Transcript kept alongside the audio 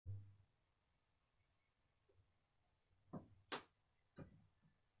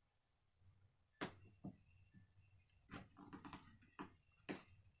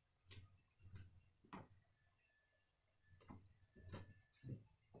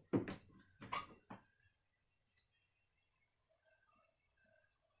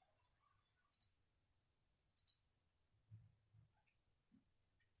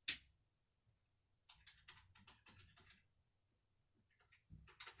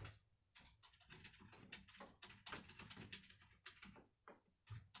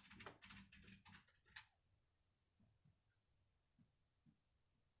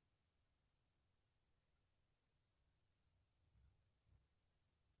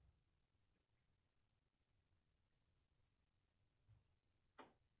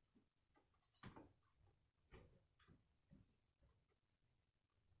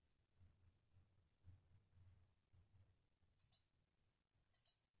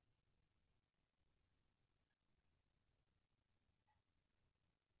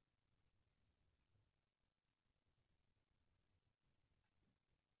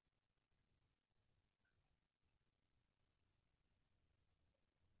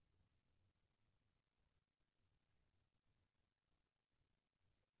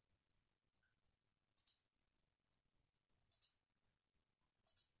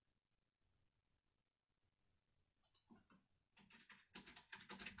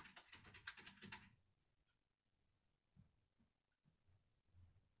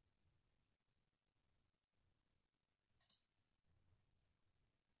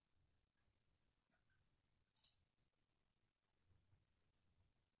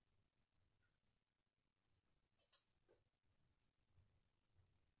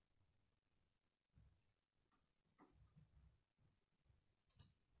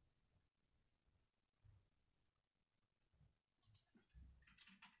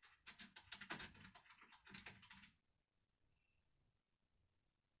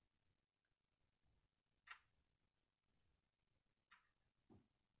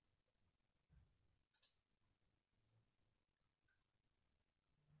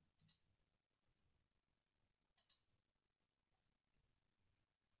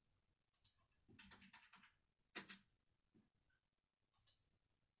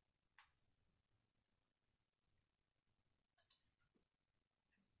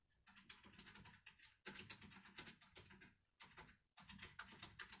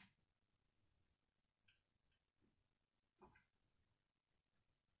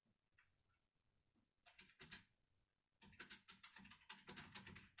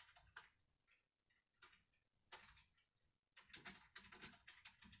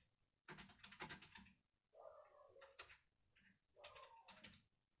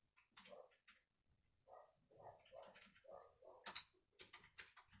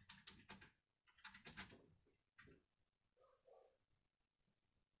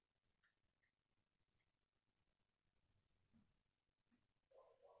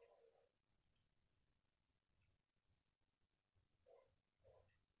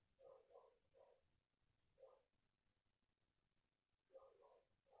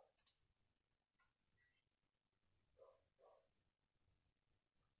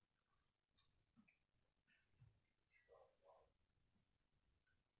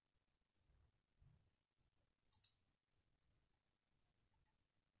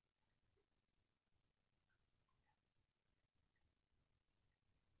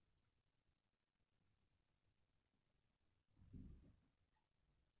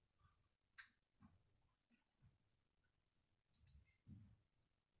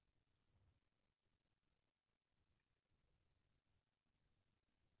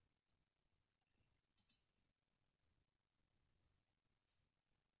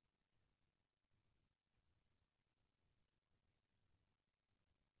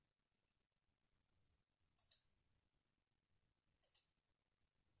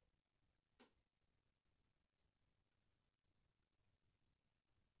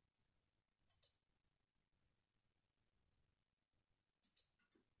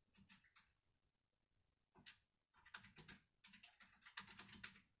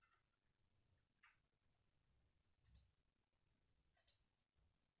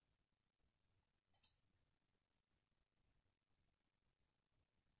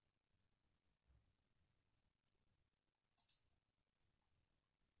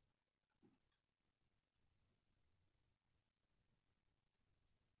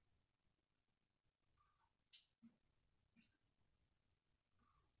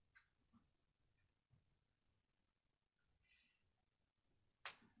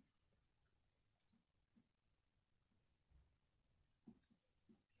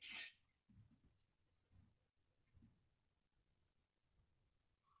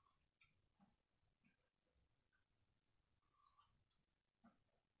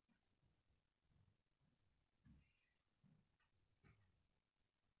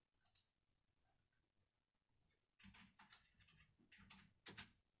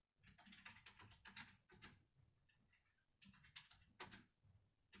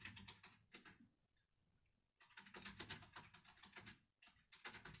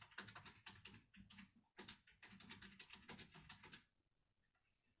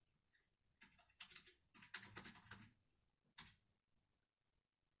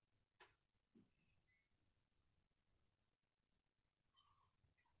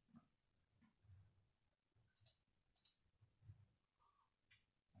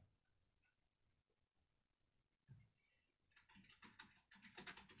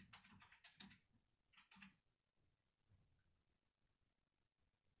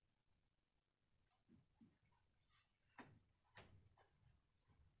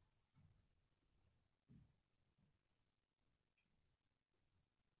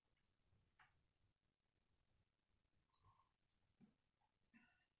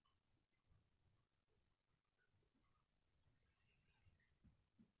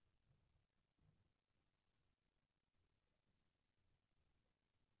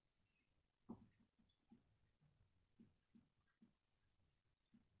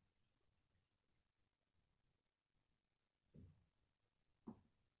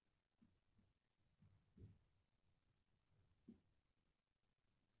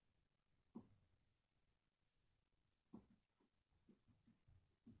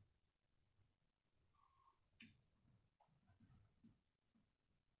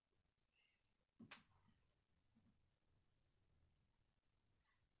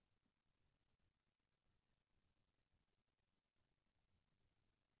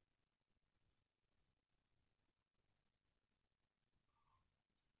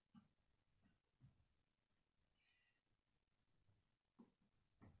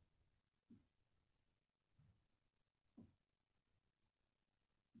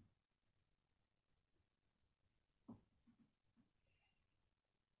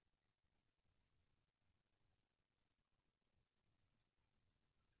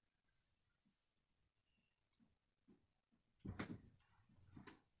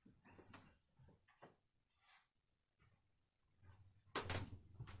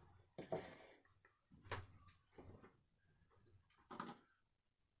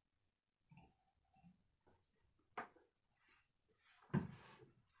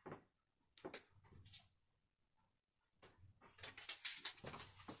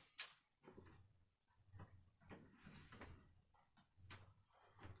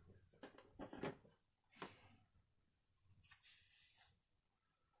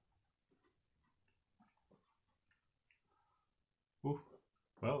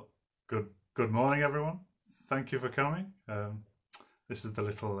Well, good morning, everyone. Thank you for coming. This is the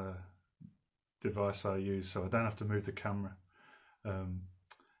little device I use, so I don't have to move the camera. Um,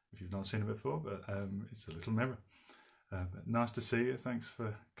 if you've not seen it before, but it's a little mirror. But nice to see you. Thanks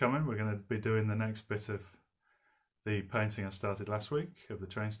for coming. We're going to be doing the next bit of the painting I started last week of the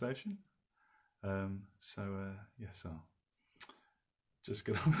train station. Yes, I'll just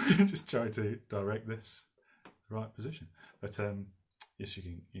gonna just try to direct this the right position. But yes, you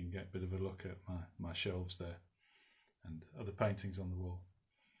can get a bit of a look at my shelves there and other paintings on the wall.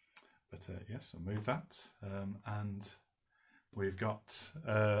 But yes, I'll move that, and we've got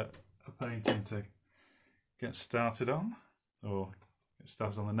a painting to get started on, or get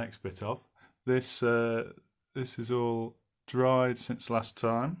started on the next bit of. This is all dried since last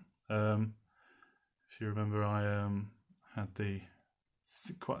time. If you remember, I had the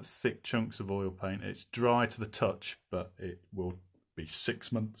quite thick chunks of oil paint. It's dry to the touch, but it will be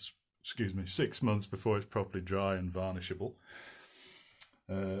 6 months. 6 months before it's properly dry and varnishable.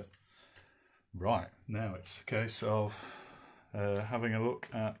 Right, now it's a case of having a look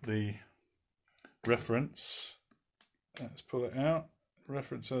at the reference. Let's pull it out.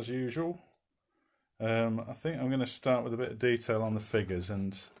 Reference as usual. I think I'm going to start with a bit of detail on the figures,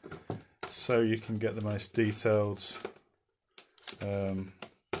 and so you can get the most detailed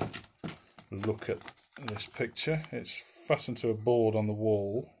look at this picture. It's fastened to a board on the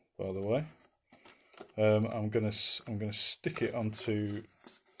wall, by the way. I'm gonna stick it onto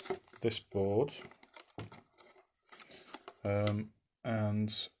this board, and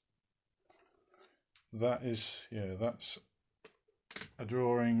that's a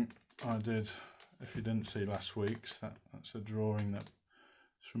drawing I did. If you didn't see last week's, that's a drawing that's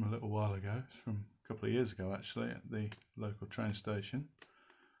from a little while ago. It's from a couple of years ago, actually, at the local train station.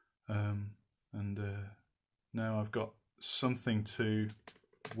 Now I've got something to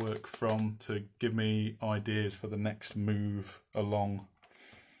work from to give me ideas for the next move along,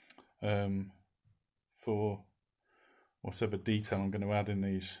 for whatever detail I'm going to add in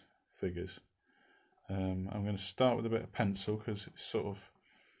these figures. I'm going to start with a bit of pencil because it sort of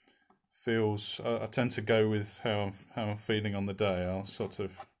feels. I tend to go with how I'm feeling on the day.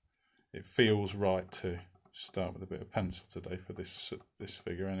 It feels right to start with a bit of pencil today for this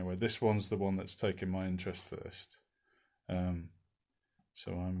figure. Anyway, this one's the one that's taken my interest first.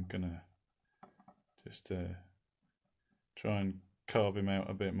 So I'm gonna just try and carve him out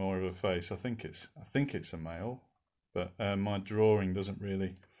a bit more of a face. I think it's a male, but my drawing doesn't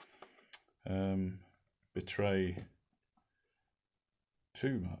really betray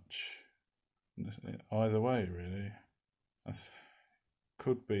too much either way, really.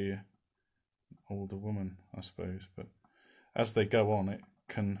 Could be an older woman, I suppose, but as they go on, it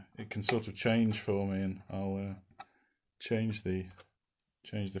can sort of change for me, and I'll change the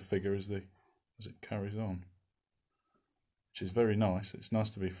figure as it carries on, which is very nice. It's nice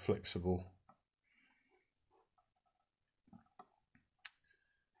to be flexible.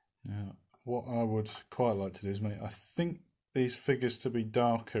 Now, what I would quite like to do is I think these figures to be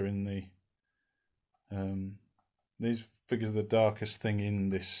darker in the these figures are the darkest thing in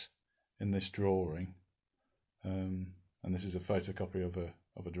this drawing, and this is a photocopy of a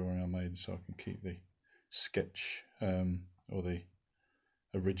drawing I made, so I can keep the sketch or the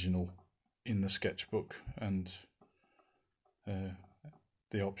original in the sketchbook, and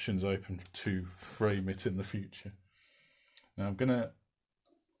the options open to frame it in the future. Now I'm going to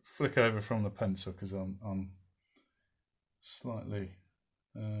flick over from the pencil because I'm slightly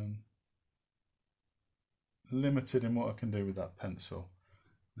limited in what I can do with that pencil.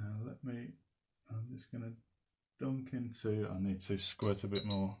 Now I'm just going to dunk into, I need to squirt a bit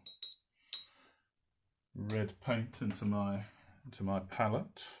more red paint into my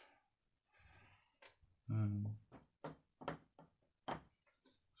palette.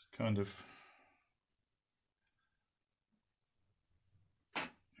 It's kind of,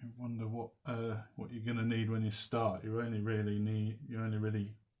 you wonder what you're going to need when you start. You only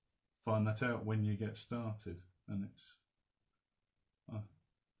really find that out when you get started, and it's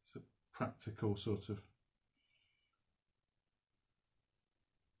a practical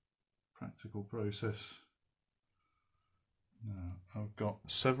process. Now I've got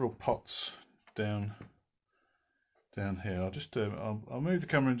several pots down here. I'll just I'll move the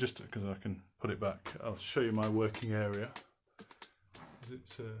camera in just because I can put it back. I'll show you my working area.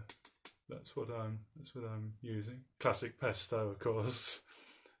 That's what I'm using. Classic pesto, of course.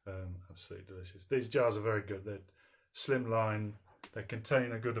 Absolutely delicious. These jars are very good. They're slimline. They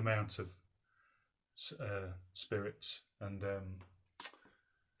contain a good amount of spirits, and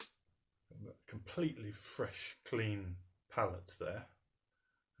completely fresh, clean palette there.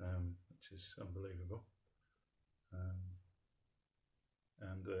 which is unbelievable.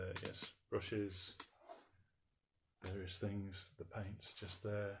 And yes, brushes, various things, the paint's just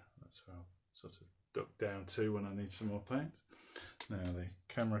there. That's where I'll sort of duck down to when I need some more paint. Now the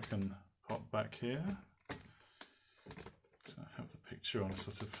camera can pop back here. So I have the picture on a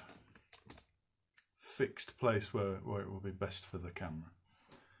sort of fixed place where it will be best for the camera.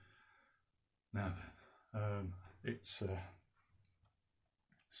 Now it's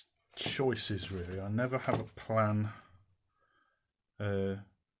choices really. I never have a plan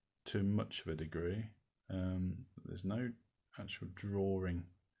to much of a degree. There's no actual drawing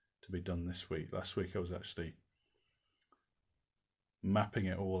to be done this week. Last week I was actually mapping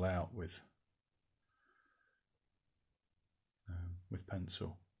it all out with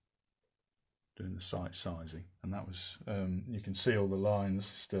pencil, doing the site sizing, and that was you can see all the lines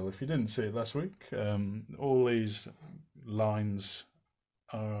still. If you didn't see it last week, all these lines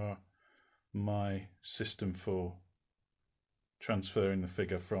are my system for transferring the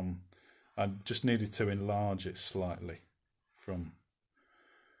figure from. I just needed to enlarge it slightly from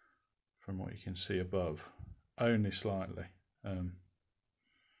what you can see above, only slightly.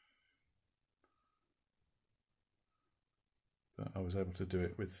 But I was able to do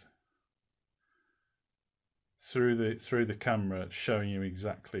it with through the camera, showing you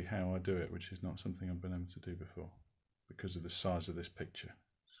exactly how I do it, which is not something I've been able to do before because of the size of this picture.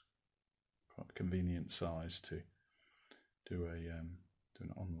 It's quite a convenient size to do an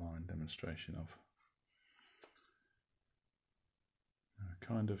online demonstration of.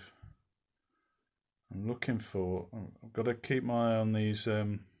 I'm looking for. I've got to keep my eye on these.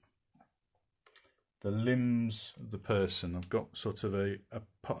 The limbs of the person. I've got sort of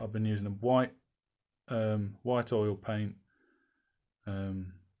I've been using a white oil paint,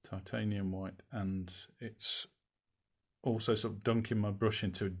 titanium white, and it's also sort of dunking my brush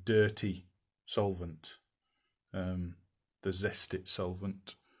into a dirty solvent, the Zest-It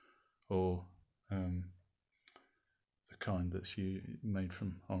solvent, or the kind that's made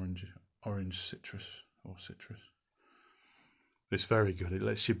from orange citrus or citrus. It's very good. It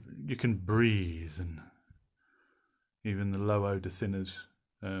lets you can breathe, and even the low odour thinners.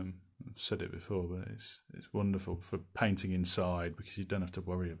 I've said it before, but it's wonderful for painting inside because you don't have to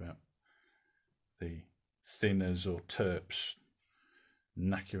worry about the thinners or terps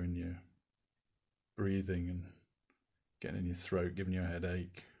knackering your breathing and getting in your throat, giving you a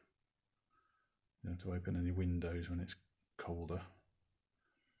headache. You don't have to open any windows when it's colder.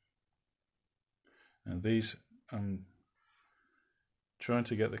 And these, trying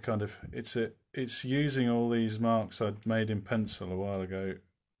to get the kind of it's using all these marks I'd made in pencil a while ago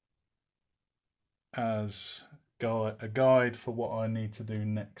as a guide for what I need to do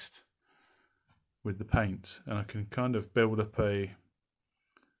next with the paint, and I can kind of build up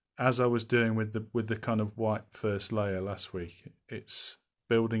as I was doing with the kind of white first layer last week. It's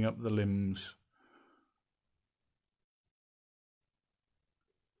building up the limbs,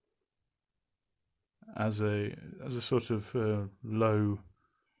 as a sort of low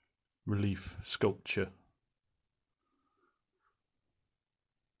relief sculpture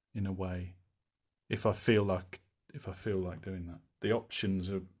in a way, if I feel like doing that. The options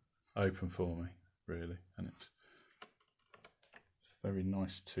are open for me really, and it's very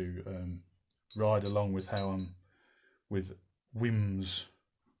nice to ride along with how I'm with whims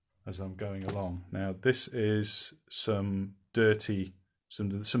as I'm going along. Now this is some of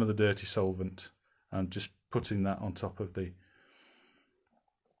the dirty solvent. I'm just putting that on top of the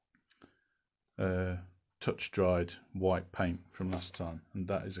touch dried white paint from last time, and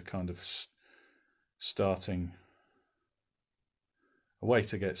that is a kind of a way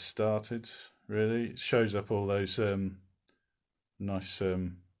to get started really. It shows up all those nice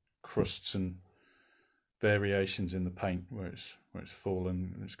crusts and variations in the paint where it's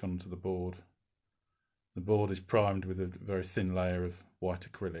fallen and it's gone to the board. The board is primed with a very thin layer of white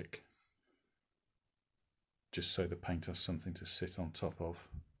acrylic, just so the paint has something to sit on top of.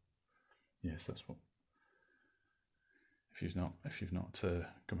 Yes, that's what. If you've not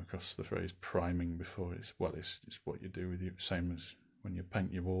come across the phrase priming before, it's what you do with you, same as when you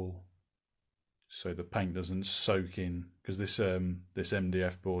paint your wall, so the paint doesn't soak in. Because this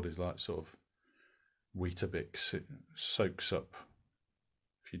MDF board is like sort of Weetabix. It soaks up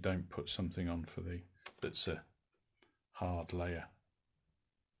if you don't put something on that's a hard layer.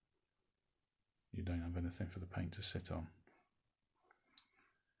 You don't have anything for the paint to sit on.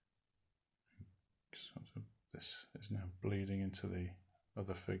 This is now bleeding into the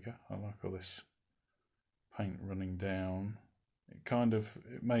other figure. I like all this paint running down.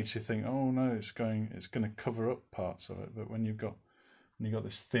 It makes you think, oh no, it's going to cover up parts of it. But when you've got and you got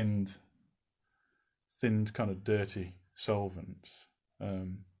this thinned kind of dirty solvent,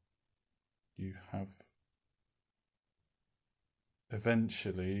 you have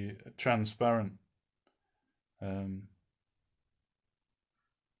eventually a transparent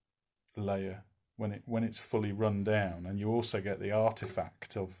layer when it's fully run down, and you also get the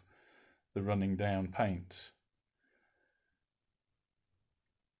artifact of the running down paint,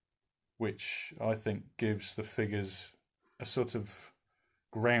 which I think gives the figures a sort of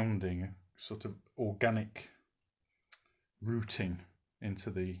grounding, sort of organic rooting into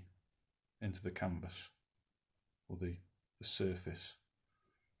the canvas or the surface.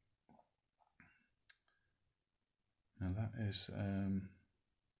 Now that is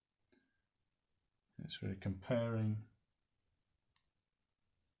it's really comparing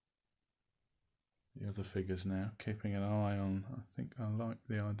the other figures now, keeping an eye on, I think I like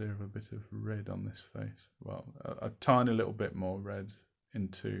the idea of a bit of red on this face. Well, a tiny little bit more red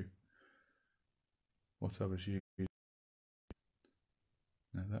into what I was using.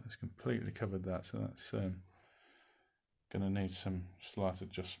 Now that has completely covered that, so that's going to need some slight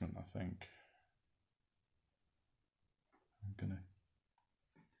adjustment, I think. I'm going to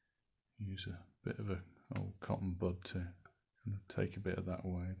use a bit of an old cotton bud to kind of take a bit of that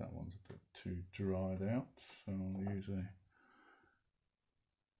away. That one's a bit too dried out, so I'll use a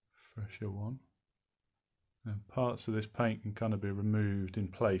fresher one. And parts of this paint can kind of be removed in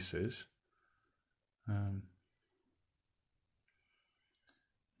places. And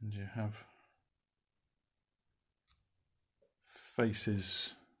you have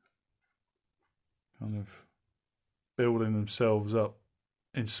faces kind of building themselves up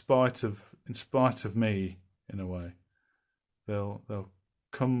in spite of me, in a way. They'll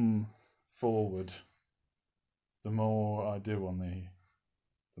come forward the more I do on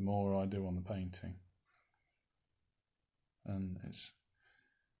the painting, and it's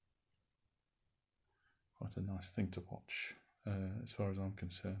quite a nice thing to watch, as far as I'm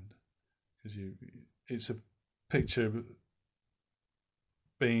concerned, because it's a picture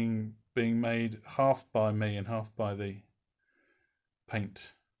being made half by me and half by the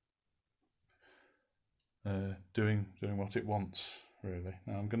paint doing what it wants, really.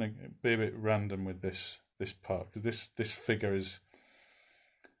 Now I'm going to be a bit random with this part, because this figure is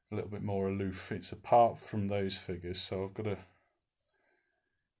a little bit more aloof. It's apart from those figures, so I've got to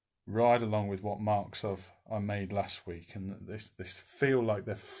ride along with what marks I made last week, and this feel like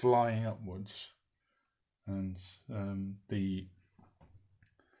they're flying upwards, and the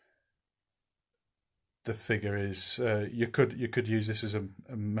figure is you could use this as a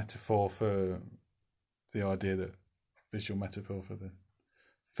metaphor for the idea, that visual metaphor for the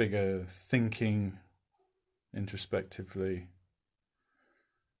figure thinking introspectively,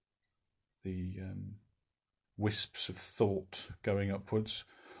 the wisps of thought going upwards,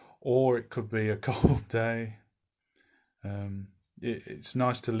 or it could be a cold day. It's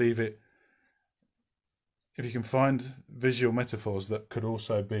nice to leave it, if you can find visual metaphors that could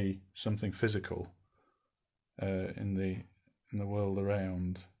also be something physical in the world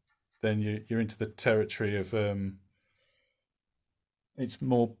around, then you're into the territory of it's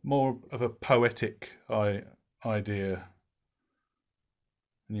more of a poetic idea,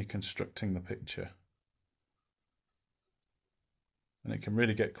 and you're constructing the picture, and it can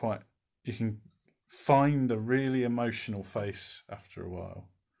really get quite. You can find a really emotional face after a while.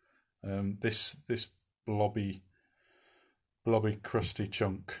 This blobby, crusty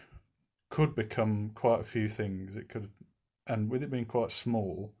chunk could become quite a few things. It could, and with it being quite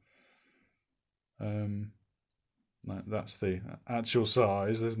small, that's the actual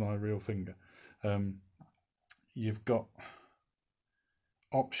size. There's my real finger. You've got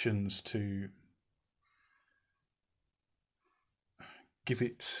options to give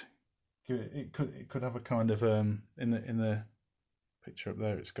it. It could have a kind of in the picture up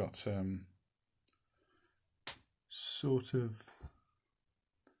there. It's got sort of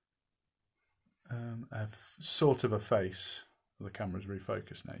a face. The camera's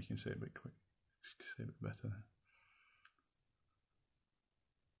refocused now. You can see it a bit quick. See a bit better now.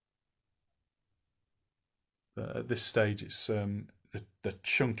 But at this stage, it's the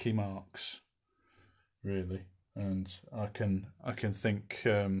chunky marks, really, and I can think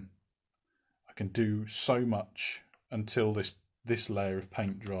I can do so much until this layer of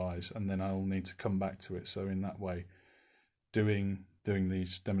paint dries, and then I'll need to come back to it. So in that way, doing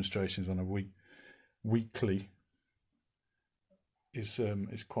these demonstrations on a weekly is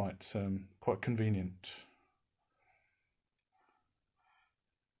quite convenient.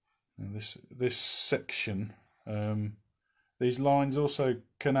 And this section, these lines also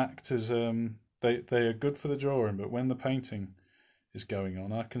can act as they are good for the drawing, but when the painting is going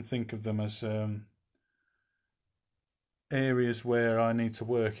on. I can think of them as areas where I need to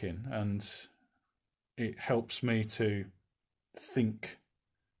work in, and it helps me to think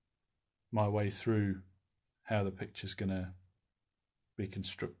my way through how the picture's going to be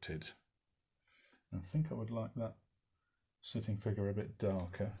constructed. I think I would like that sitting figure a bit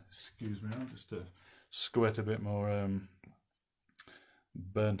darker. Excuse me, I'll just squirt a bit more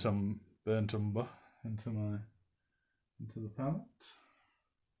burnt umber into the palette.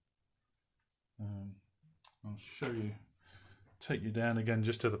 I'll take you down again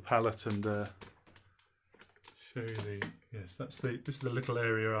just to the palette and show you yes, this is the little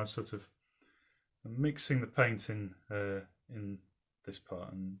area I'm mixing the paint in this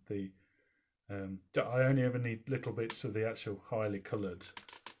part, and I only ever need little bits of the actual highly coloured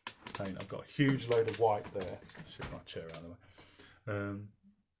paint. I've got a huge load of white there. Shift my chair out of the way.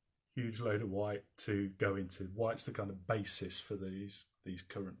 Huge load of white to go into. White's the kind of basis for these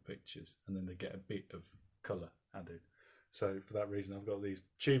current pictures, and then they get a bit of colour added. So for that reason, I've got these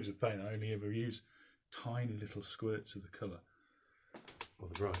tubes of paint. I only ever use tiny little squirts of the colour, or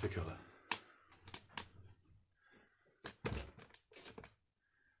the brighter colour.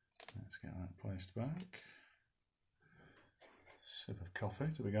 Let's get that placed back. Sip of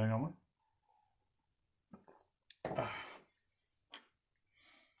coffee to be going on with.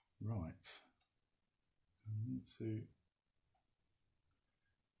 Right. I need to,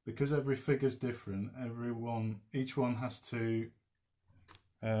 because every figure's different, each one has to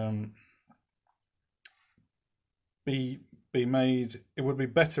be made. It would be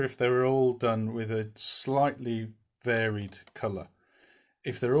better if they were all done with a slightly varied colour.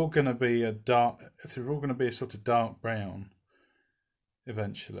 If they're all going to be a sort of dark brown,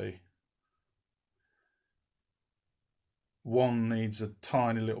 eventually, one needs a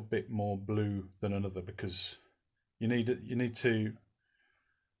tiny little bit more blue than another, because you need to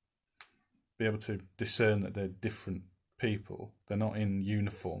be able to discern that they're different people. They're not in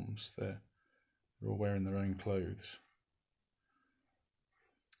uniforms. They're all wearing their own clothes.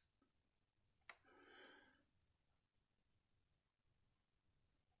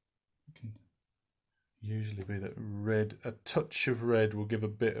 Usually be that red, a touch of red will give a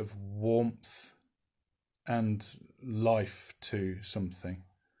bit of warmth and life to something.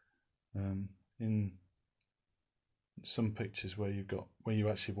 In some pictures where you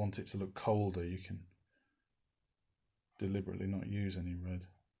actually want it to look colder, you can deliberately not use any red.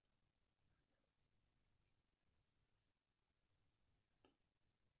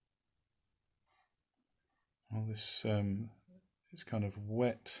 All this it's kind of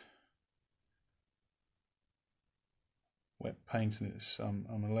wet paint, and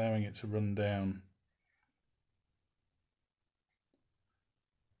I'm allowing it to run down.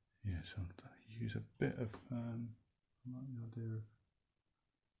 Yes, I'll use a bit of I like the idea of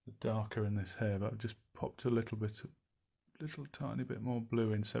the darker in this hair, but I've just popped a little tiny bit more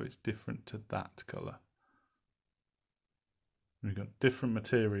blue in, so it's different to that colour. We've got different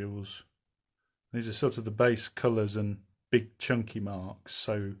materials. These are sort of the base colours and big chunky marks,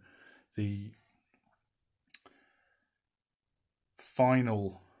 so the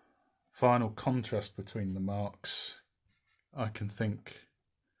final contrast between the marks, I can think,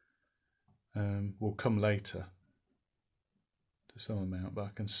 will come later to some amount, but I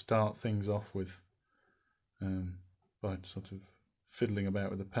can start things off with by sort of fiddling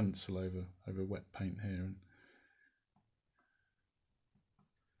about with a pencil over wet paint here. And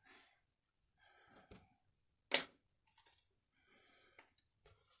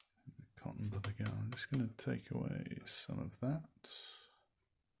cotton bud again. I'm just going to take away some of that.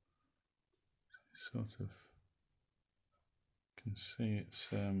 Sort of can see it's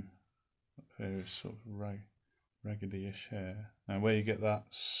up here is sort of raggedy-ish hair. Now where you get that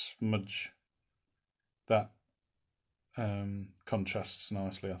smudge, that contrasts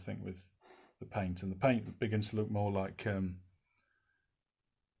nicely, I think, with the paint, and the paint begins to look more like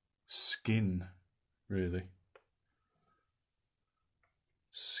skin, really.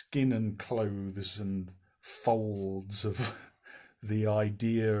 Skin and clothes and folds of the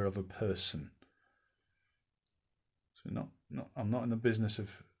idea of a person. So I'm not in the business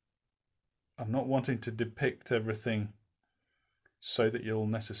of, I'm not wanting to depict everything so that you'll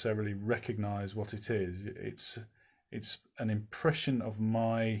necessarily recognise what it is. It's an impression of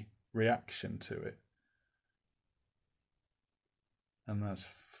my reaction to it. And that's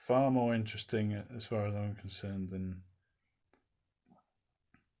far more interesting as far as I'm concerned than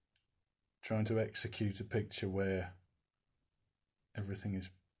trying to execute a picture where everything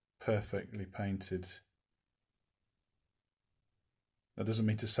is perfectly painted. That doesn't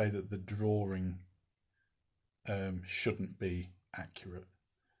mean to say that the drawing shouldn't be accurate.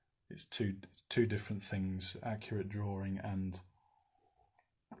 It's two different things: accurate drawing and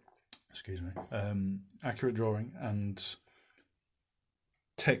accurate drawing and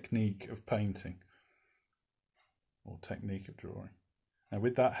technique of painting or technique of drawing. And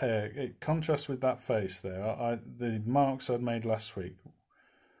with that hair, it contrasts with that face there. The marks I'd made last week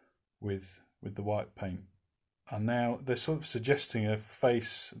with the white paint are now, they're sort of suggesting a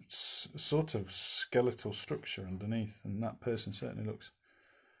face, sort of skeletal structure underneath, and that person certainly looks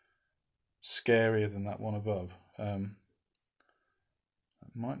scarier than that one above. It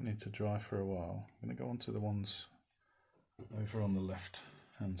might need to dry for a while. I'm going to go on to the ones over on the left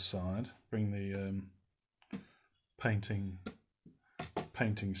hand side. Bring the painting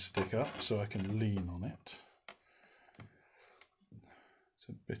stick up so I can lean on it. It's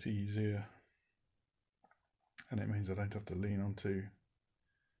a bit easier, and it means I don't have to lean onto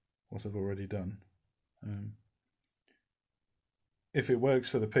what I've already done. If it works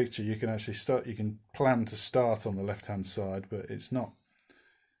for the picture, you can actually start. You can plan to start on the left-hand side, but it's not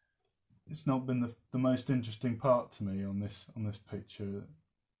been the most interesting part to me on this picture.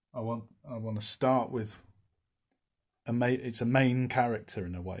 I want to start with it's a main character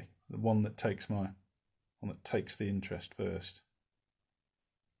in a way, the one that takes the interest first.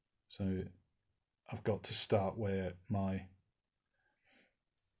 So I've got to start where my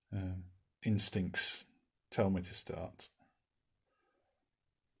instincts tell me to start.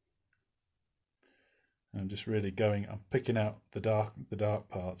 I'm just really I'm picking out the dark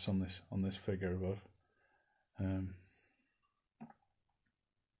parts on this figure above.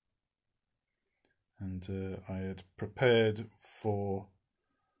 I had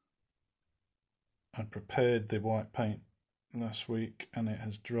prepared the white paint last week, and it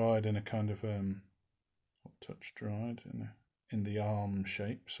has dried in a kind of touch dried in the arm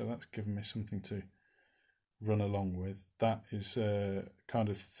shape, so that's given me something to run along with. That is a kind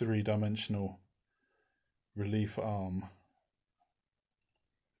of three-dimensional relief arm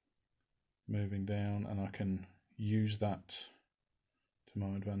moving down, and I can use that to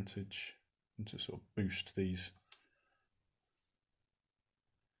my advantage and to sort of boost these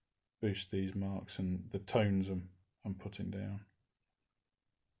marks and the tones I'm putting down.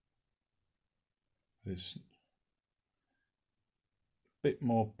 It's a bit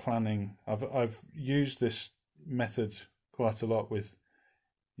more planning. I've used this method quite a lot with,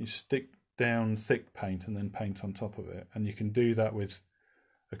 you stick down thick paint and then paint on top of it, and you can do that with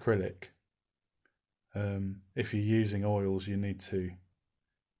acrylic. If you're using oils, you need to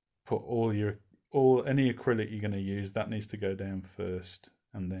put any acrylic you're going to use, that needs to go down first,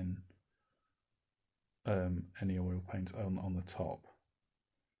 and then any oil paint on the top.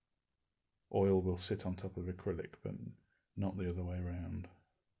 Oil will sit on top of acrylic, but not the other way around.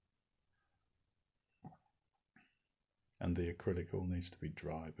 And the acrylic all needs to be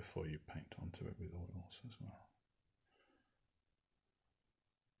dry before you paint onto it with oils as well.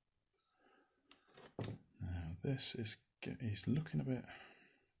 Now this he's looking a bit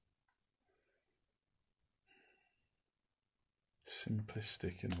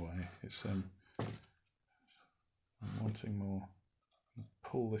simplistic in a way. It's I'm wanting more.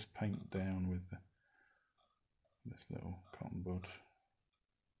 Pull this paint down with this little cotton bud,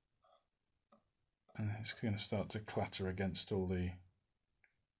 and it's going to start to clatter against all the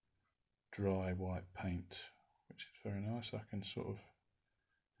dry white paint, which is very nice. I can sort of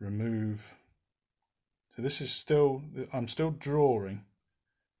remove. So this is still, I'm still drawing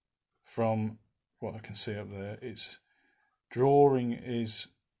from what I can see up there. Drawing is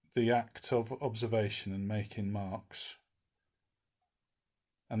the act of observation and making marks,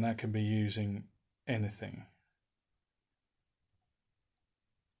 and that can be using anything.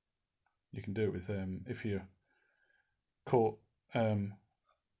 You can do it with if you're caught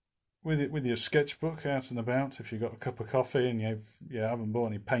with your sketchbook out and about. If you've got a cup of coffee and you haven't brought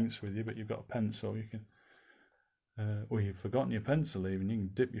any paints with you, but you've got a pencil, you can, or you've forgotten your pencil even, you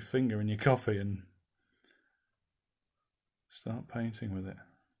can dip your finger in your coffee and start painting with it.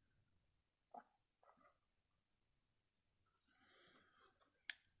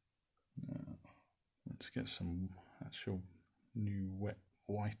 Now, let's get some actual new wet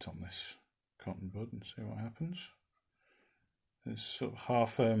white on this cotton bud and see what happens. It's sort of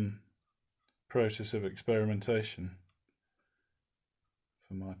half process of experimentation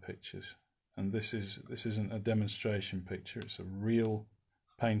for my pictures, and this isn't a demonstration picture, it's a real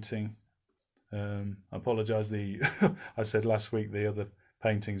painting. I apologise, I said last week the other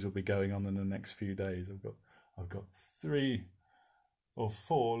paintings will be going on in the next few days. I've got 3 or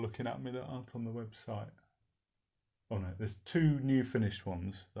 4 looking at me that aren't on the website. Oh no, there's 2 new finished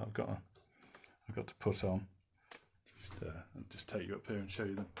ones that I've got to put on. I'll just take you up here and show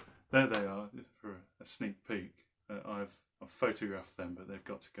you them. There they are for a sneak peek. I've photographed them, but they've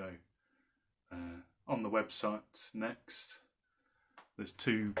got to go on the website next. There's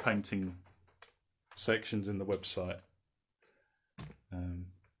 2 painting sections in the website.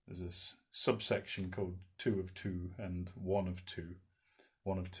 There's a subsection called 2 of 2 and 1 of 2.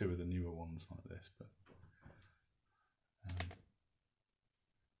 1 of 2 are the newer ones like this, but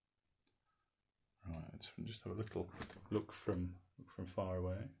right, let's just have a little look from far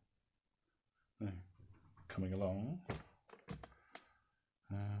away. Coming along.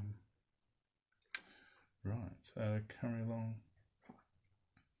 Right, carry along.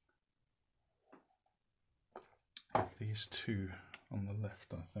 These 2 on the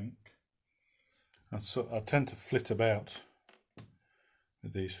left, I think. I tend to flit about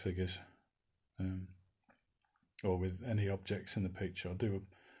with these figures, or with any objects in the picture. I'll do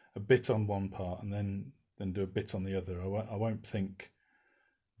a bit on one part and then do a bit on the other. I won't think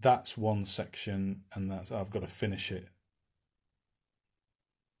that's one section and I've got to finish it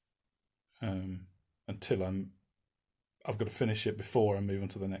until I've got to finish it before I move on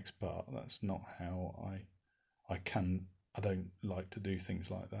to the next part. That's not how I don't like to do things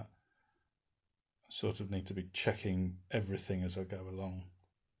like that. I sort of need to be checking everything as I go along.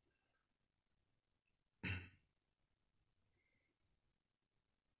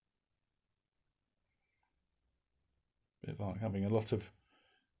 Bit like having a lot of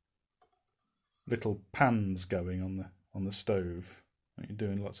little pans going on the stove. You're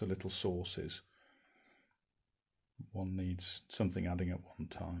doing lots of little sauces. One needs something adding at one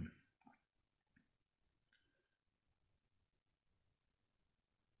time.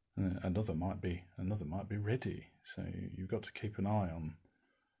 Another might be ready. So you've got to keep an eye on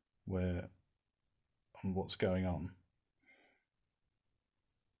what's going on.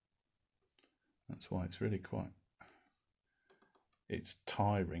 That's why it's really it's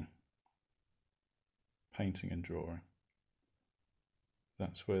tiring, painting and drawing.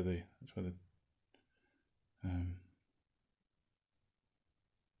 That's where the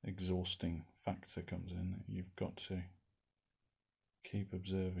exhausting factor comes in. You've got to keep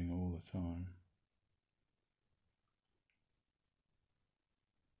observing all the time.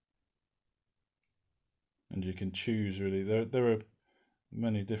 And you can choose, really. There are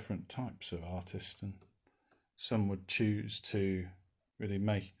many different types of artists, and some would choose to really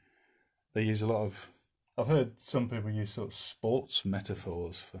they use a lot of, I've heard some people use sort of sports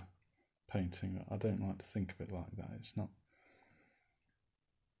metaphors for painting. I don't like to think of it like that. It's not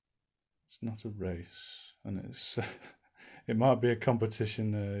a race, and it's it might be a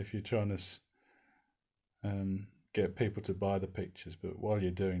competition if you're trying to get people to buy the pictures, but while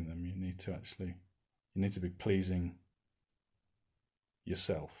you're doing them, you need to be pleasing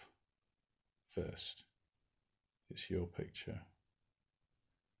yourself first. It's your picture.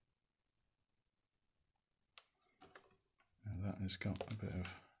 Now that has got a bit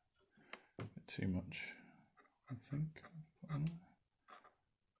too much, I think.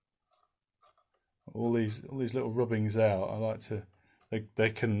 All these little rubbings out. I like to. They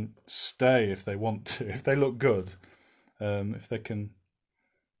can stay if they want to. If they look good, if they can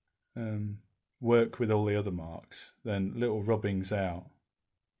work with all the other marks, then little rubbings out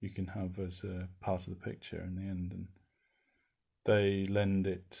you can have as a part of the picture in the end, and they lend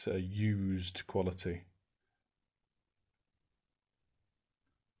it a used quality.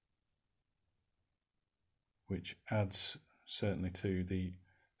 Which adds certainly to the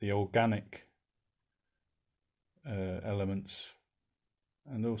organic elements,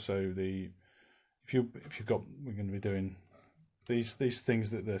 and also if you've got, we're going to be doing these things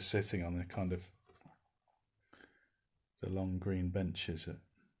that they're sitting on. They're kind of the long green benches at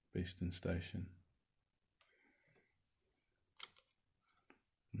Beeston Station,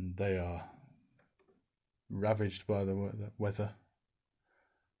 and they are ravaged by the weather.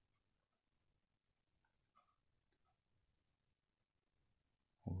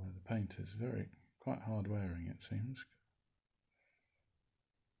 Although the paint is quite hard wearing, it seems.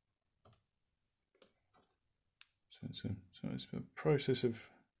 So it's a process of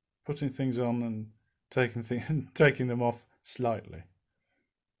putting things on and taking them off slightly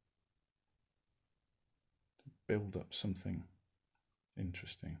to build up something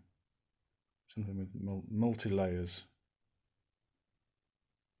interesting, something with multi-layers.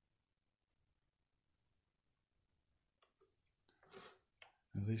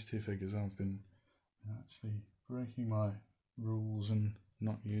 And these 2 figures, I've been actually breaking my rules and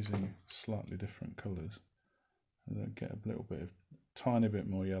not using slightly different colours. I get a little bit of tiny bit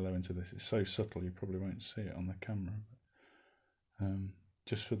more yellow into this. It's so subtle you probably won't see it on the camera. But,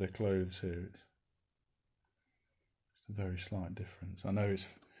 just for the clothes here, it's a very slight difference. I know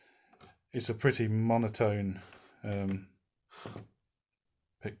it's a pretty monotone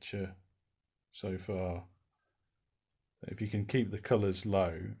picture so far. If you can keep the colours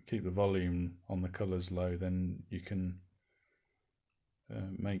low, keep the volume on the colours low, then you can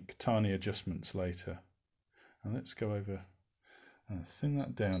make tiny adjustments later. And let's go over and thin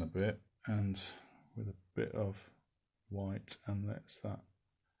that down a bit, and with a bit of white, and let's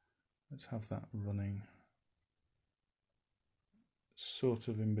have that running sort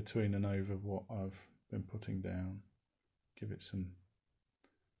of in between and over what I've been putting down. Give it some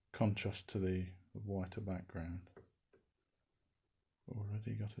contrast to the whiter background.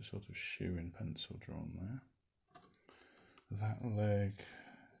 Already got a sort of shoe in pencil drawn there. That leg,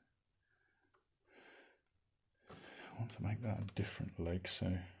 I want to make that a different leg,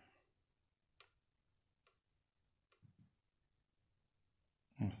 so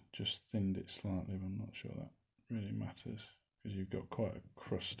I just thinned it slightly, but I'm not sure that really matters because you've got quite a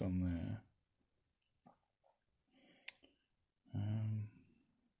crust on there.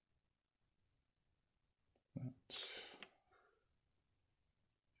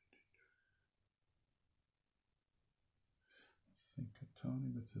 That's a tiny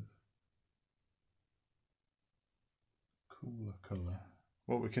bit of cooler colour.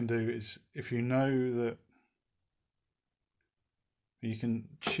 What we can do is, if you know that you can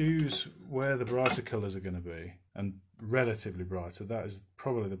choose where the brighter colours are going to be, and relatively brighter, that is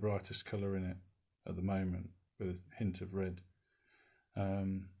probably the brightest colour in it at the moment, with a hint of red.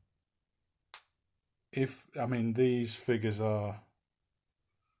 These figures are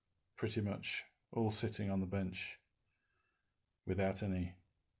pretty much all sitting on the bench without any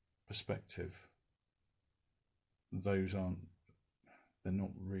perspective. Those they're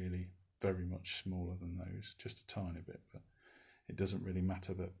not really very much smaller than those, just a tiny bit, but it doesn't really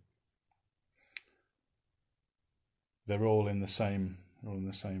matter that they're all on the same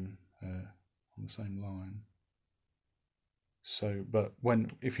line. So, but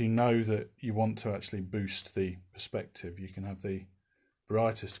if you know that you want to actually boost the perspective, you can have the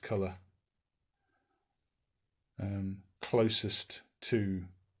brightest colour closest to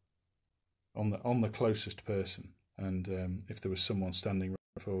on the closest person, and if there was someone standing right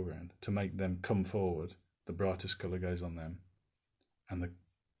in the foreground, to make them come forward, the brightest colour goes on them, and the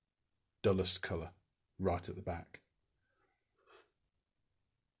dullest colour right at the back.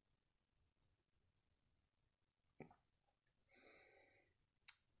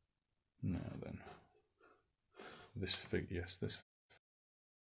 Now then, this figure, this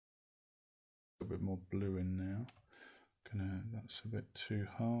a bit more blue in now. That's a bit too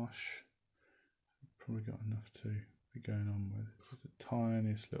harsh. Probably got enough to be going on with. Just the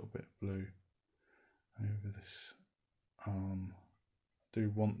tiniest little bit of blue over this arm. I do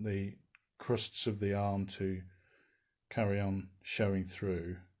want the crusts of the arm to carry on showing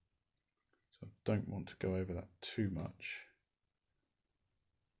through, so I don't want to go over that too much,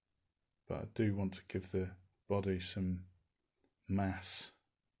 but I do want to give the body some mass.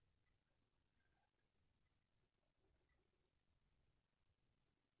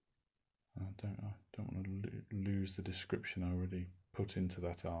 I don't want to lose the description I already put into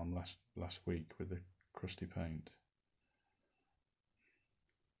that arm last week with the crusty paint.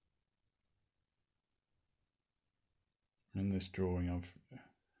 In this drawing I've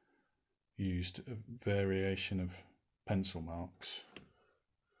used a variation of pencil marks.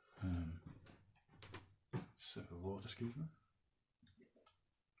 Sip of water, excuse me.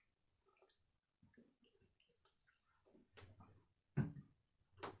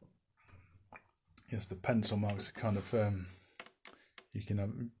 Yes, the pencil marks are kind of, you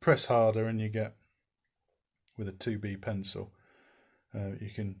can press harder and you get, with a 2B pencil, you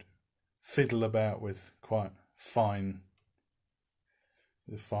can fiddle about with quite fine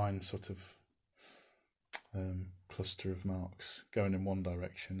sort of cluster of marks going in one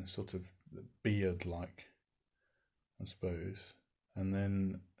direction, a sort of beard-like, I suppose, and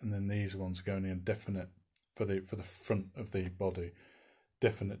then these ones going in definite for the front of the body,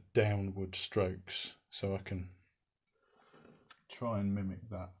 definite downward strokes, so I can try and mimic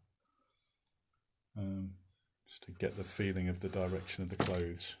that, just to get the feeling of the direction of the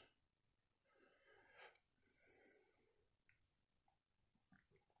clothes.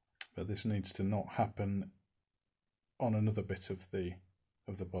 But this needs to not happen on another bit of the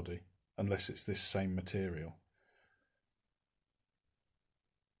body, unless it's this same material.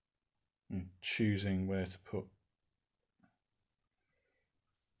 And choosing where to put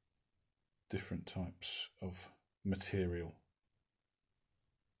different types of material,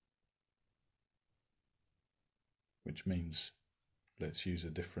 which means let's use a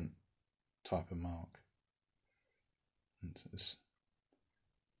different type of mark. And this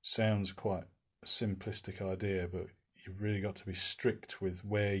sounds quite a simplistic idea, but you've really got to be strict with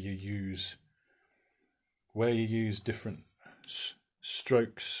where you use different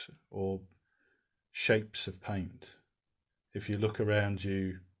strokes or shapes of paint. If you look around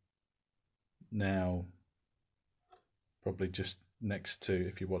you now, probably just next to,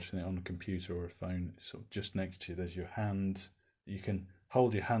 if you're watching it on a computer or a phone, it's sort of just next to you, there's your hand. You can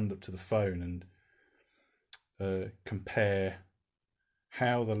hold your hand up to the phone and compare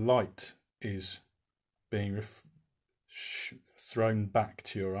how the light is being thrown back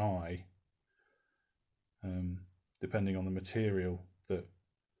to your eye, depending on the material that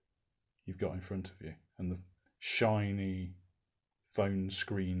you've got in front of you. And the shiny phone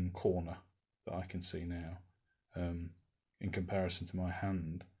screen corner that I can see now, in comparison to my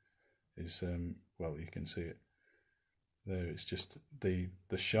hand, is well, you can see it there. It's just the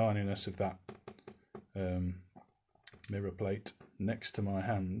shininess of that mirror plate next to my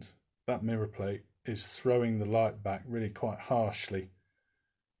hand. That mirror plate is throwing the light back really quite harshly.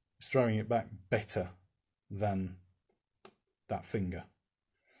 It's throwing it back better than that finger,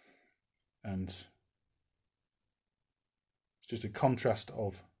 and it's just a contrast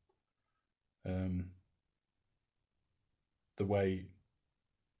of the way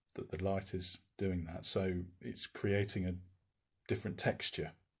that the light is doing that. So it's creating a different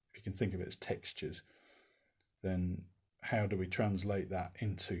texture. If you can think of it as textures, then how do we translate that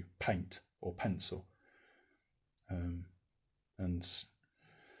into paint or pencil? And it's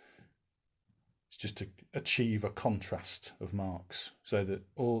just to achieve a contrast of marks, so that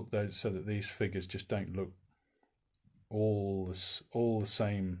these figures just don't look all the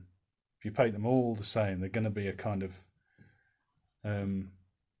same. If you paint them all the same, they're going to be a kind of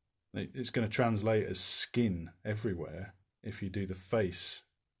it's going to translate as skin everywhere if you do the face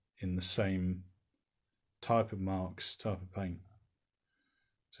in the same type of marks, type of paint.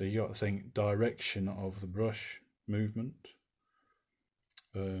 So you got to think direction of the brush movement,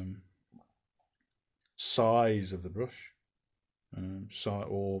 size of the brush,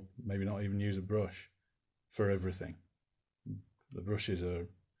 or maybe not even use a brush for everything. The brushes are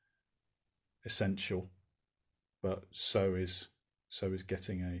essential, but so is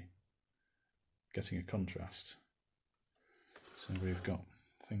getting a contrast. So we've got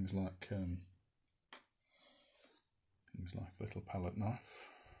things like little palette knife.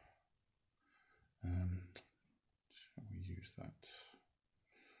 Shall we use that?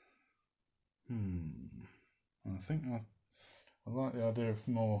 I think I like the idea of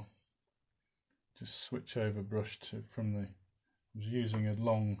more just switch over brush from the. I was using a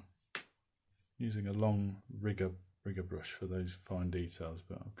long rigger brush for those fine details,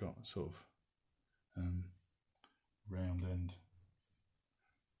 but I've got a sort of round end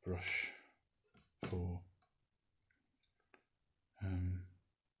brush for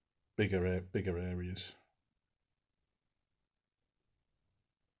bigger areas.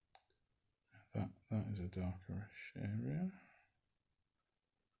 That is a darkerish area.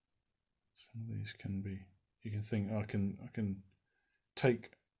 Some of these can be. You can think I can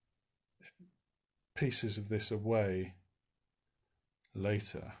take pieces of this away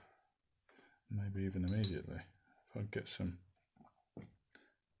later, maybe even immediately. If I get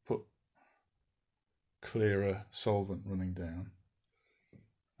put clearer solvent running down,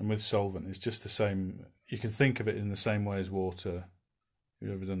 and with solvent it's just the same. You can think of it in the same way as water.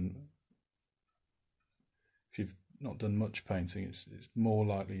 If you've not done much painting, it's more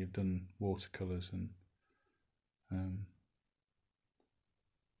likely you've done watercolours, and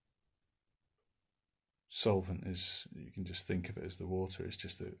solvent is, you can just think of it as the water. It's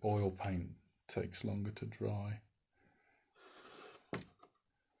just that oil paint takes longer to dry.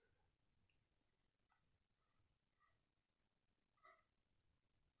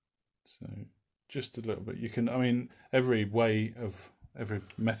 So just a little bit. You can, I mean, every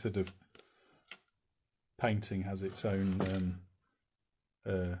method of painting has its own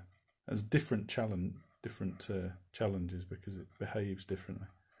has different challenges because it behaves differently.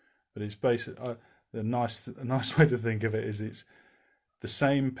 But it's basically a nice way to think of it is it's the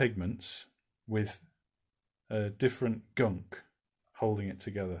same pigments with different gunk holding it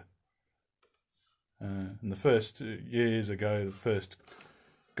together. And the first years ago, the first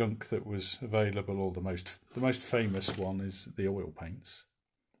gunk that was available, or the most famous one, is the oil paints.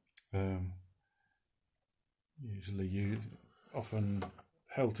 Usually often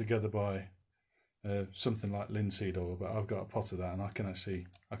held together by something like linseed oil, but I've got a pot of that, and I can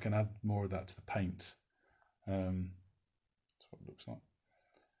add more of that to the paint. That's what it looks like.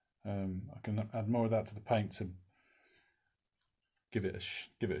 I can add more of that to the paint to give it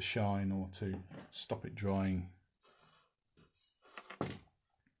a shine, or to stop it drying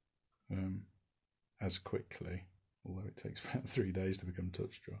as quickly, although it takes about 3 days to become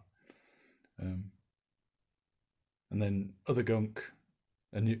touch dry. And then other gunk,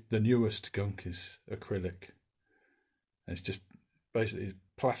 the newest gunk is acrylic. It's just basically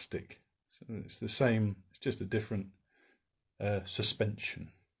plastic. So it's the same, it's just a different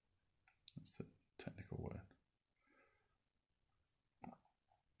suspension. That's the technical word.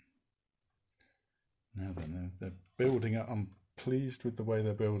 Now then, they're building up. I'm pleased with the way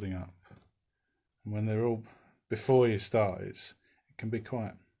they're building up. And when they're all, before you start, it can be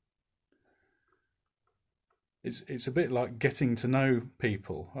quite, it's a bit like getting to know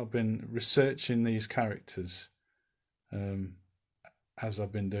people. I've been researching these characters as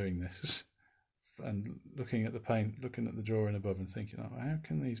I've been doing this, and looking at the paint, looking at the drawing above, and thinking, oh, how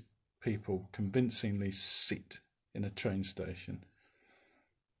can these people convincingly sit in a train station?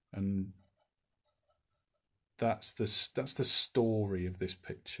 And that's the story of this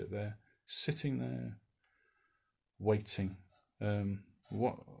picture. They're sitting there waiting.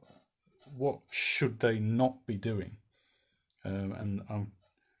 What should they not be doing? And I'm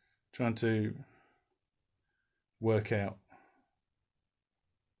trying to work out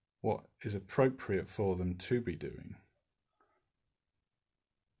what is appropriate for them to be doing.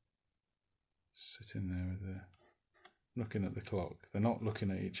 Sitting there with their, looking at the clock. They're not looking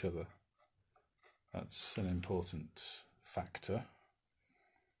at each other. That's an important factor.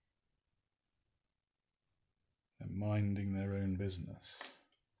 They're minding their own business.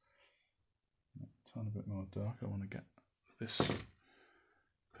 A tiny bit more dark. I want to get this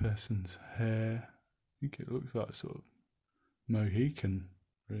person's hair. I think it looks like sort of Mohican,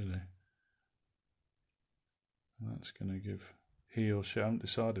 really. And that's going to give he or she. I haven't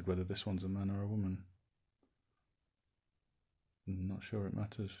decided whether this one's a man or a woman. I'm not sure it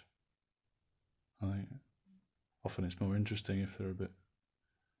matters. I think often it's more interesting if they're a bit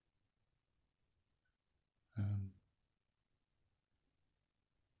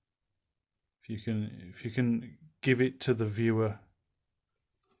if you can give it to the viewer,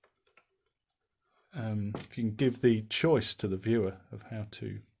 if you can give the choice to the viewer of how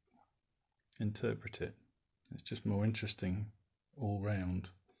to interpret it, it's just more interesting all round.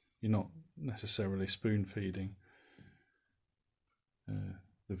 You're not necessarily spoon feeding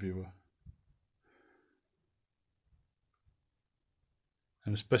the viewer.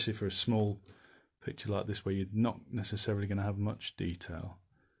 And especially for a small picture like this, where you're not necessarily going to have much detail.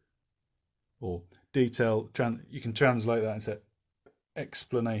 Or detail, you can translate that into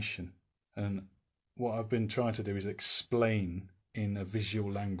explanation. And what I've been trying to do is explain in a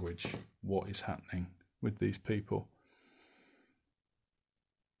visual language what is happening with these people.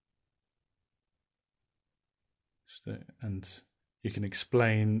 And you can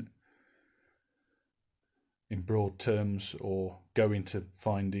explain in broad terms or go into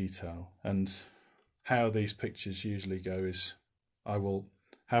fine detail. And how these pictures usually go is I will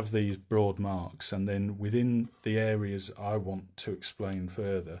have these broad marks, and then within the areas I want to explain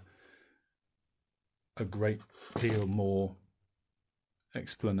further, a great deal more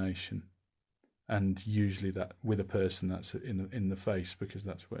explanation, and usually that with a person that's in the face, because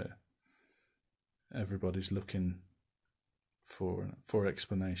that's where everybody's looking for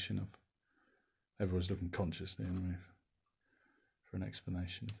explanation of. Everyone's looking consciously anyway for an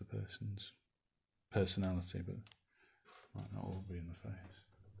explanation of the person's personality, but might not all be in the face.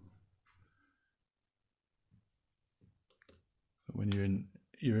 But when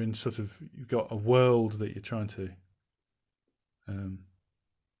you're in sort of, you've got a world that you're trying to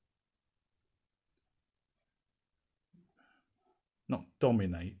not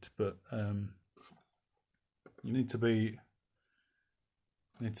dominate, but you need to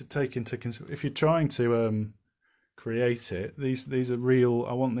take into consideration, if you're trying to create it, these are real.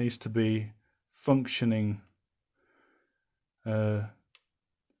 I want these to be functioning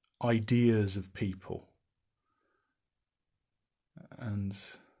ideas of people, and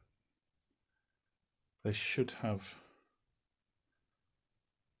they should have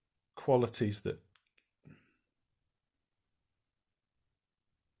qualities that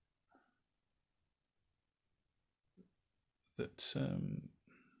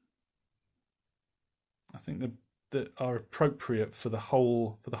I think that are appropriate for the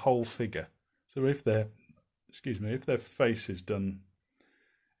whole figure. So if their face is done,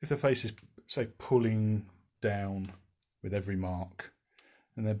 if their face is, say, pulling down with every mark,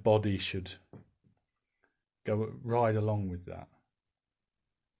 and their body should go right along with that.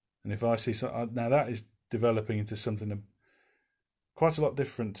 And if I see now that is developing into something quite a lot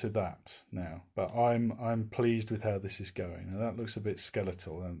different to that now, but I'm pleased with how this is going. And that looks a bit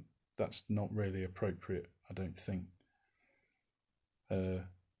skeletal, and that's not really appropriate, I don't think,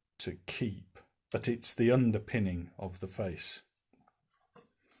 to keep, but it's the underpinning of the face.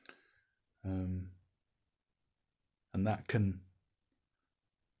 And that can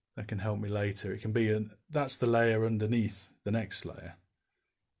help me later. It can be that's the layer underneath the next layer.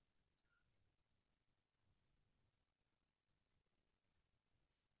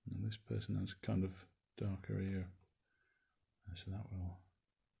 And this person has kind of darker ear, so that will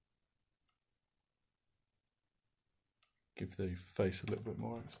give the face a little bit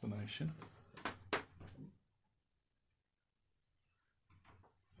more explanation.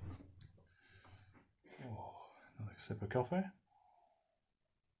 Oh, another sip of coffee.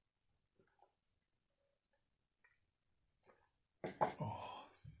 Oh,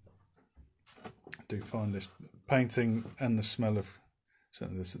 I do find this painting and the smell of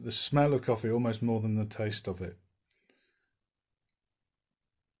the smell of coffee almost more than the taste of it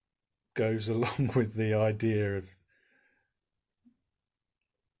goes along with the idea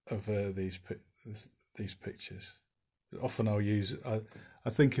of these pictures. Often I'll use. I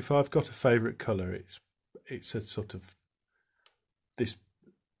think if I've got a favourite colour, it's a sort of this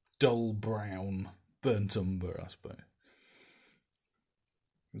dull brown, burnt umber, I suppose.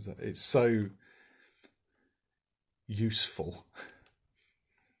 It's so useful.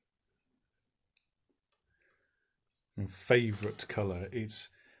 And favourite colour.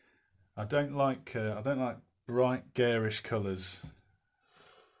 I don't like bright garish colours.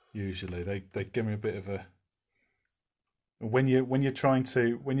 Usually, they give me a bit of a. When you're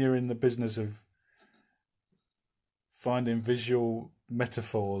in the business of finding visual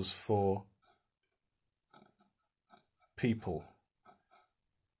metaphors for people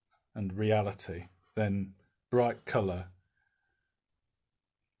and reality, then bright colour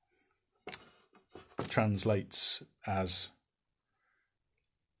translates as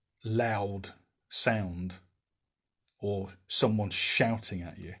loud sound or someone shouting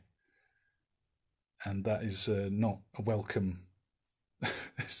at you, and that is not a welcome.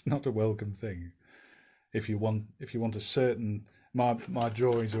 It's not a welcome thing. If you want a certain, my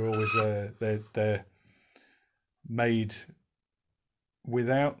drawings are always they're made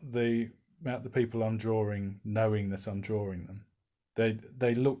without the people I'm drawing knowing that I'm drawing them.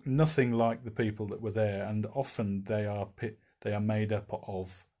 They look nothing like the people that were there, and often they are made up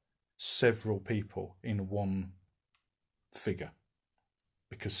of several people in one figure,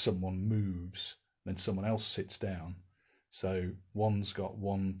 because someone moves, then someone else sits down. So one's got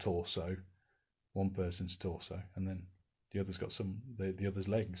one torso, one person's torso, and then the other's got the other's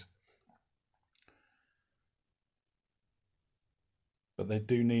legs. But they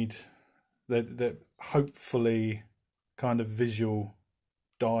do need, they're hopefully kind of visual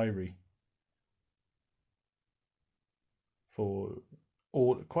diary for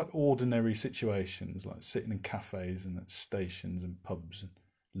quite ordinary situations, like sitting in cafes and at stations and pubs and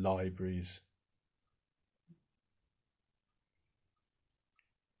libraries,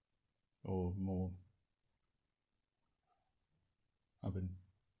 or more. I've been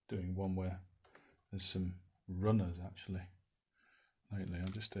doing one where there's some runners actually lately.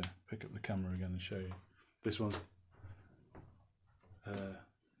 I'll just pick up the camera again and show you. This one's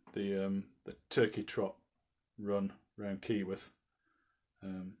the Turkey Trot run around Keyworth.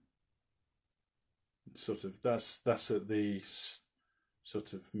 Sort of that's at the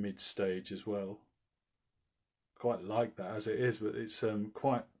sort of mid stage as well. Quite like that as it is, but it's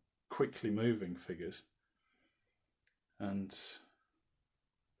quite quickly moving figures, and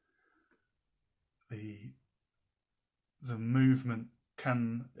the movement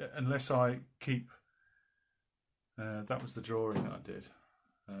can, unless I keep. That was the drawing that I did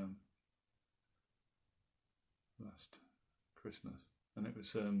last Christmas, and it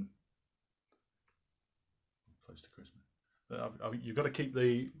was close to Christmas. But you've got to keep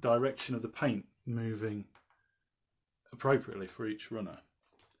the direction of the paint moving appropriately for each runner.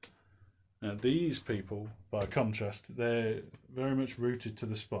 Now these people, by contrast, they're very much rooted to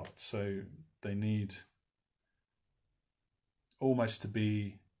the spot, so they need almost to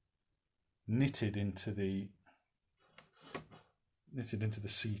be knitted into the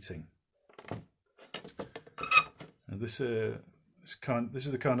seating. And this is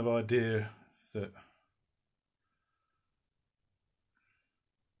the kind of idea that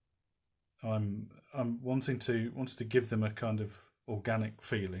I'm wanting to give them a kind of organic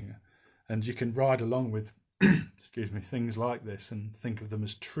feeling, and you can ride along with excuse me, things like this and think of them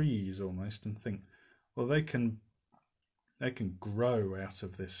as trees almost, and think, well, they can grow out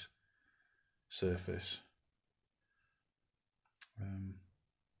of this surface.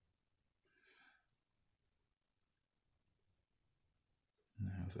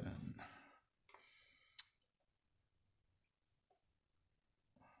 Now then,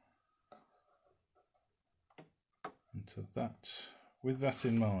 So that, with that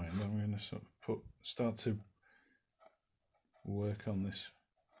in mind, I'm going to sort of start to work on this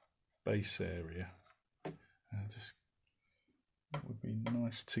base area. Just, it would be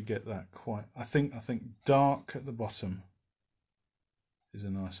nice to get that quite. I think dark at the bottom is a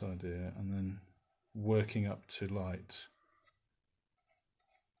nice idea, and then working up to light.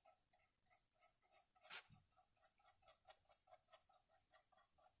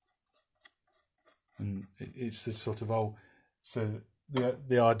 And it's this sort of so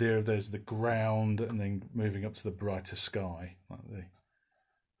the idea of there's the ground and then moving up to the brighter sky, like the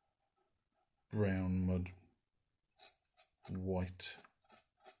brown mud, white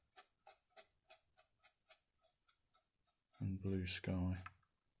and blue sky.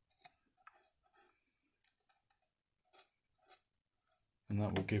 And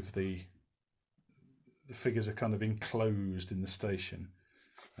that will give the figures are kind of enclosed in the station.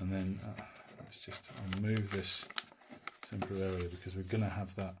 And then let's just move this temporarily, because we're going to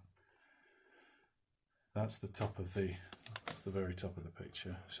have that. That's the very top of the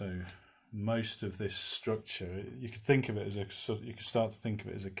picture. So most of this structure, you could think of it as you could start to think of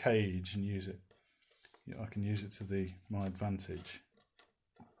it as a cage and use it. I can use it to my advantage.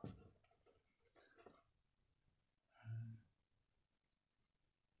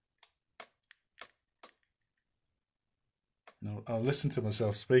 Now, I'll listen to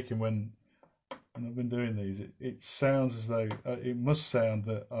myself speaking when I've been doing these. It sounds as though it must sound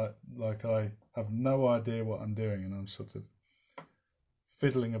that I have no idea what I'm doing, and I'm sort of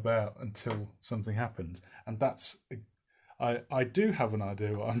fiddling about until something happens. And that's I do have an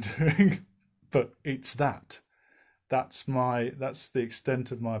idea what I'm doing, but it's that. That's the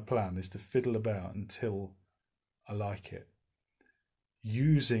extent of my plan, is to fiddle about until I like it,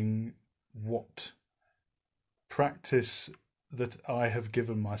 using what practice that I have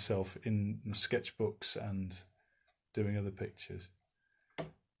given myself in sketchbooks and doing other pictures.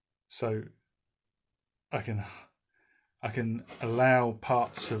 So I can allow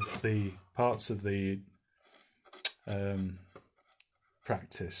parts of the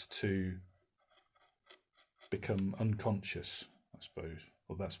practice to become unconscious, I suppose.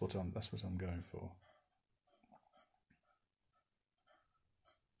 Well, that's what I'm going for.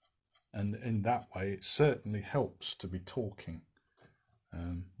 And in that way, it certainly helps to be talking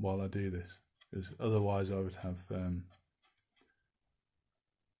while I do this, because otherwise I would have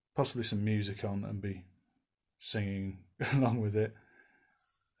possibly some music on and be singing along with it.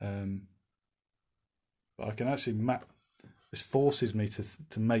 But I can actually map. This forces me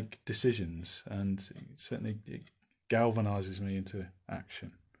to make decisions, and it galvanizes me into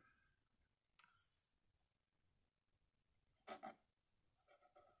action.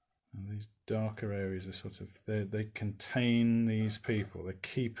 And these darker areas are sort of, they contain these people. They're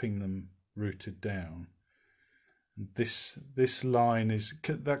keeping them rooted down. And this line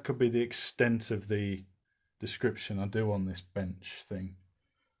that could be the extent of the description I do on this bench thing,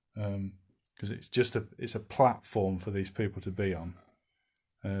 because it's a platform for these people to be on,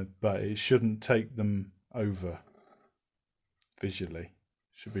 but it shouldn't take them over visually. It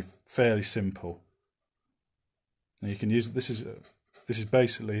should be fairly simple. Now you can use this is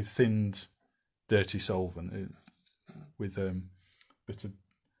basically thinned dirty solvent with a bit of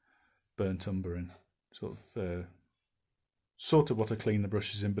burnt umber in, sort of what I clean the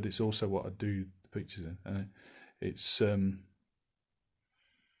brushes in, but it's also what I do the pictures in. And it's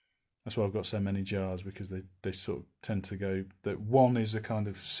that's why I've got so many jars, because they sort of tend to go, that one is a kind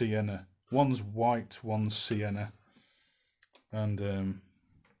of sienna, one's white, one's sienna, and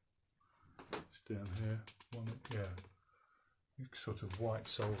it's down here, sort of white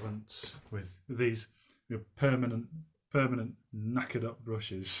solvent with these permanent knackered up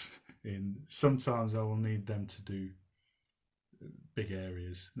brushes in. Sometimes I will need them to do big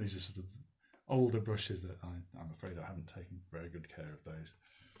areas. These are sort of older brushes that I'm afraid I haven't taken very good care of those.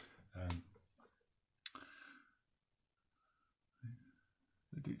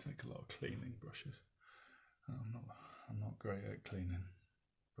 They do take a lot of cleaning brushes. I'm not great at cleaning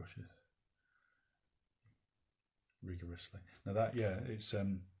brushes rigorously. Now that, it's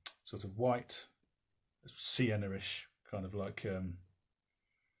sort of white, sienna-ish, kind of like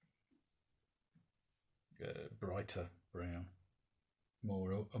brighter brown,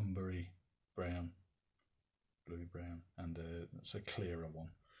 more umbery brown, bluey brown, and that's a clearer one.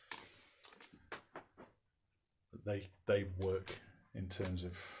 But they work in terms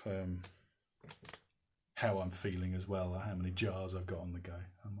of how I'm feeling as well, how many jars I've got on the go.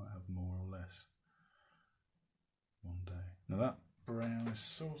 I might have more or less one day. Now that brown is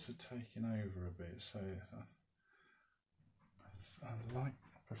sort of taking over a bit, so I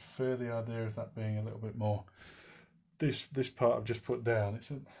prefer the idea of that being a little bit more this part I've just put down.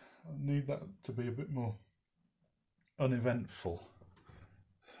 I need that to be a bit more uneventful.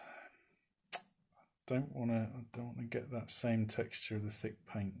 I don't want to get that same texture of the thick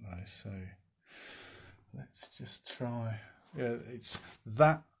paint though. So let's just try. Yeah, it's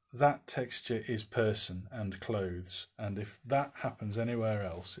that texture is person and clothes, and if that happens anywhere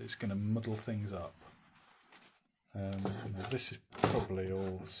else, it's going to muddle things up. This is probably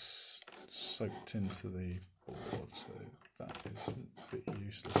all soaked into the board, so that is a bit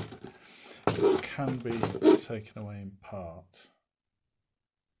useless. It can be taken away in part.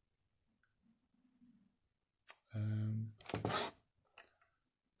 And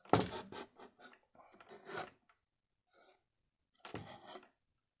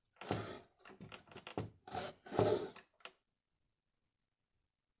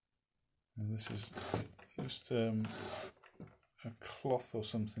this is just a cloth or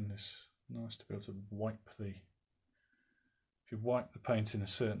something. It's nice to be able to wipe the. If you wipe the paint in a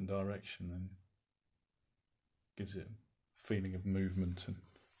certain direction, then it gives it a feeling of movement and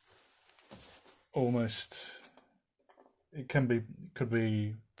almost. It could be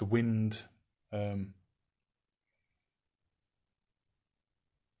the wind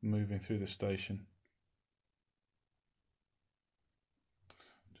moving through the station.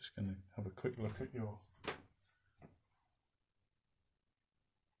 I'm just going to have a quick look at your.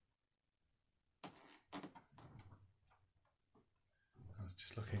 I was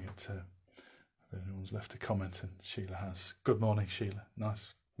just looking at if anyone's left a comment, and Sheila has. Good morning, Sheila.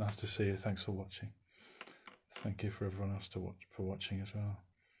 Nice to see you. Thanks for watching. Thank you for everyone else for watching as well.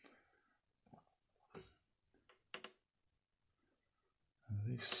 And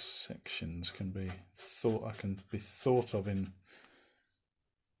these sections can be thought. I can be thought of in.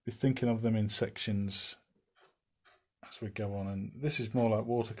 Be thinking of them in sections as we go on, and this is more like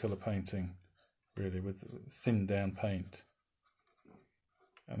watercolour painting, really, with thinned down paint.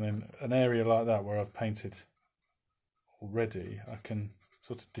 And then an area like that where I've painted already, I can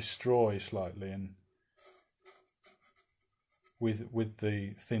sort of destroy slightly and. With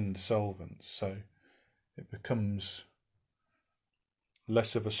the thinned solvent, so it becomes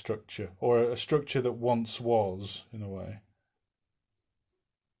less of a structure, or a structure that once was, in a way.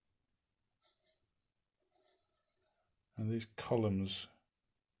 And these columns,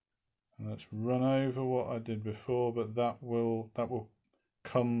 and let's run over what I did before, but that will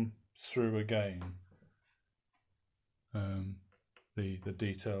come through again. The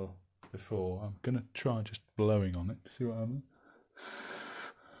detail before. I'm gonna try just blowing on it to see what happens.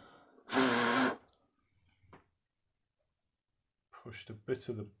 Pushed a bit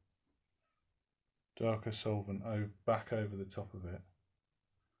of the darker solvent back over the top of it.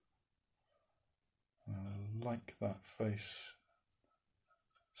 And I like that face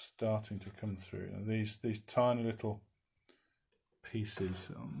starting to come through. And these tiny little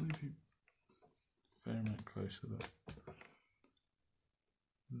pieces. I'll move you very much closer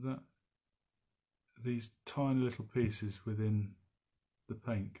there. These tiny little pieces within the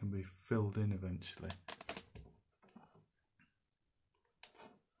paint can be filled in eventually.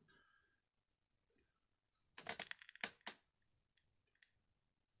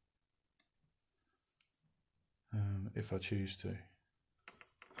 If I choose to.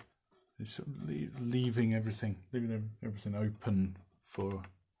 It's sort of leaving everything open for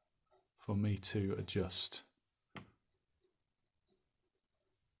me to adjust.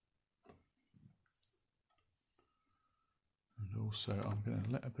 And also I'm going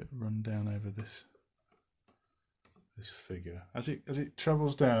to let a bit run down over this figure. As it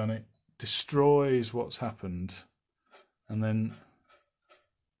travels down, it destroys what's happened and then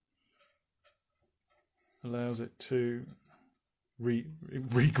allows it to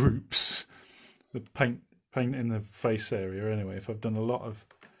regroups the paint in the face area. Anyway, if I've done a lot of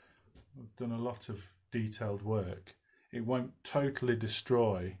detailed work, it won't totally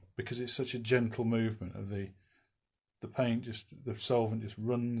destroy, because it's such a gentle movement of the paint, the solvent just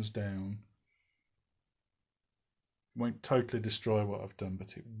runs down. It won't totally destroy what I've done,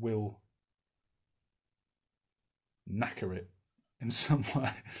 but it will knacker it in some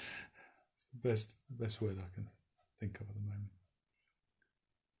way. It's the best word I can think of at the moment.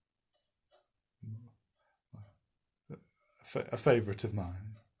 A favourite of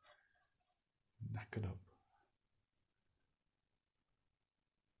mine. Knackered up.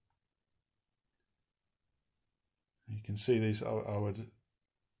 You can see these our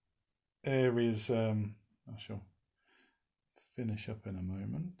areas. I shall finish up in a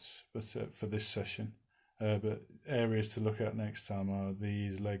moment, but for this session, but areas to look at next time are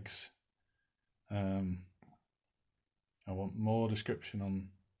these legs. I want more description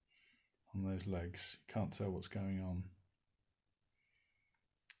on those legs. You can't tell what's going on.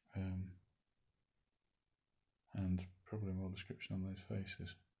 And probably more description on those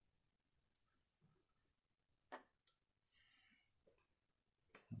faces.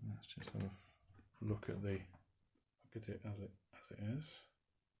 Let's just have a look at it as it is.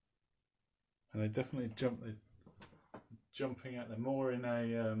 And they definitely jumping out. They're more in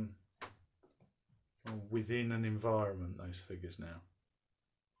a within an environment, those figures now,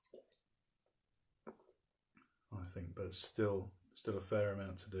 I think, but still a fair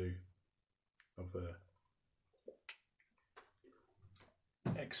amount to do of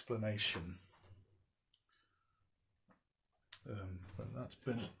explanation. But that's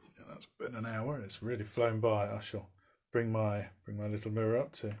been an hour. It's really flown by. I shall bring my little mirror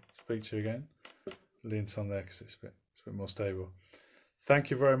up to speak to you again. Leans on there because it's a bit more stable.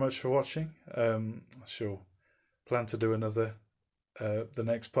 Thank you very much for watching. I shall plan to do another the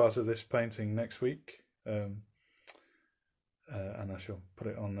next part of this painting next week, and I shall put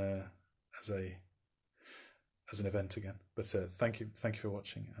it on as an event again. But thank you for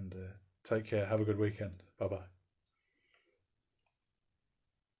watching, and take care. Have a good weekend. Bye bye.